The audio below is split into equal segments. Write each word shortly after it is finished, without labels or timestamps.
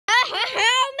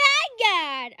Oh my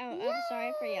God! Oh, I'm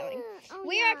sorry for yelling. Oh,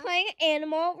 We are playing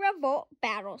Animal Revolt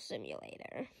Battle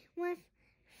Simulator. with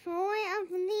 4 of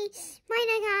the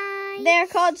spider guys. They're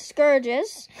called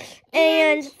Scourges.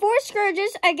 And 4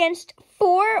 Scourges against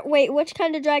 4... Wait, which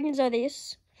kind of dragons are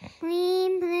these?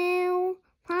 Green, blue,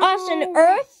 purple, Austin,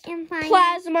 Earth, and fire.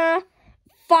 Plasma,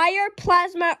 Fire,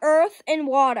 Plasma, Earth, and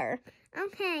Water.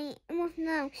 Okay, well,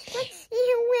 no. Let's see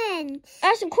who wins.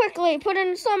 Austin, quickly, put it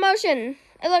in slow motion.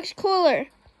 It looks cooler.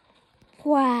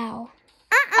 Wow.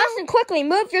 Austin, quickly,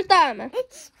 move your thumb.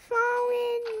 It's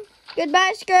falling.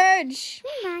 Goodbye, Scourge.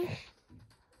 Goodbye.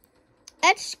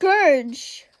 That's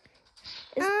Scourge.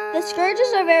 The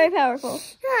Scourges are very powerful.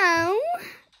 Oh,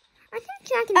 I think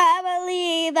dragons I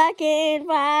believe I can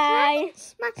fly.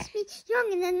 must be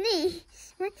stronger than me.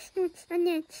 What's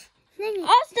under it?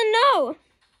 Austin, no.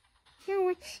 You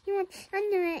want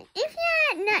under it. If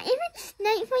it's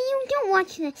night for you, don't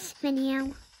watch this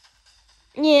video.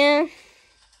 Yeah.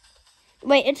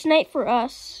 Wait, it's night for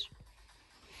us.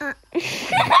 Okay.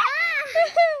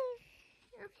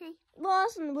 Well,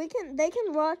 Austin, they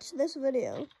can watch this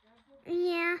video.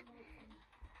 Yeah.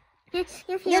 If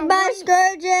you're Goodbye,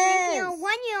 Scourges. If you're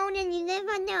 1-year-old and you live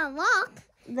under a rock,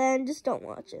 Then just don't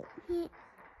watch it. Yeah.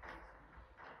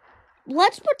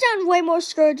 Let's put down way more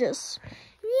Scourges.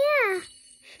 Yeah.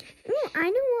 Ooh, I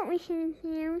know what we should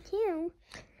do too.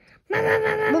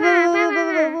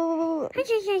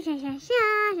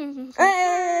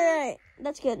 Alright.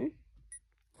 That's good.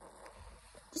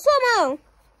 Slow-mo.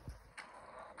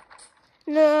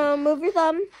 No, move your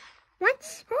thumb.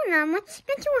 Hold on, let's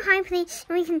get to a high place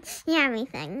so we can see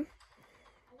everything.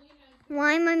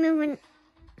 Why am I moving?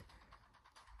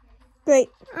 Great.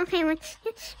 Okay, let's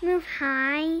move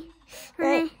high.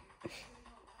 Right.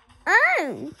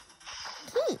 Oh!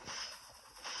 Key.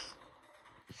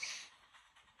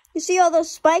 You see all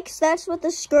those spikes? That's what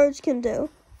the Scourge can do.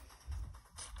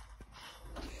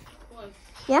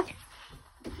 Yeah?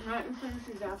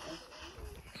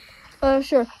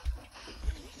 Sure.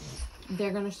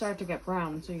 They're gonna start to get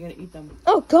brown, so you gotta eat them.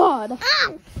 Oh, God.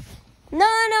 Ow! No,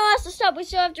 I have to stop. We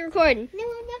still have to record. No,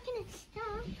 I'm not gonna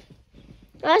stop.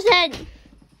 I said,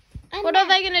 what are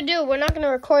they gonna do? We're not gonna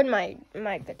record my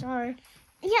guitar.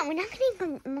 Yeah, we're not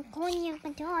gonna record your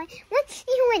guitar. Let's see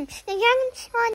who wins. The dragon's on.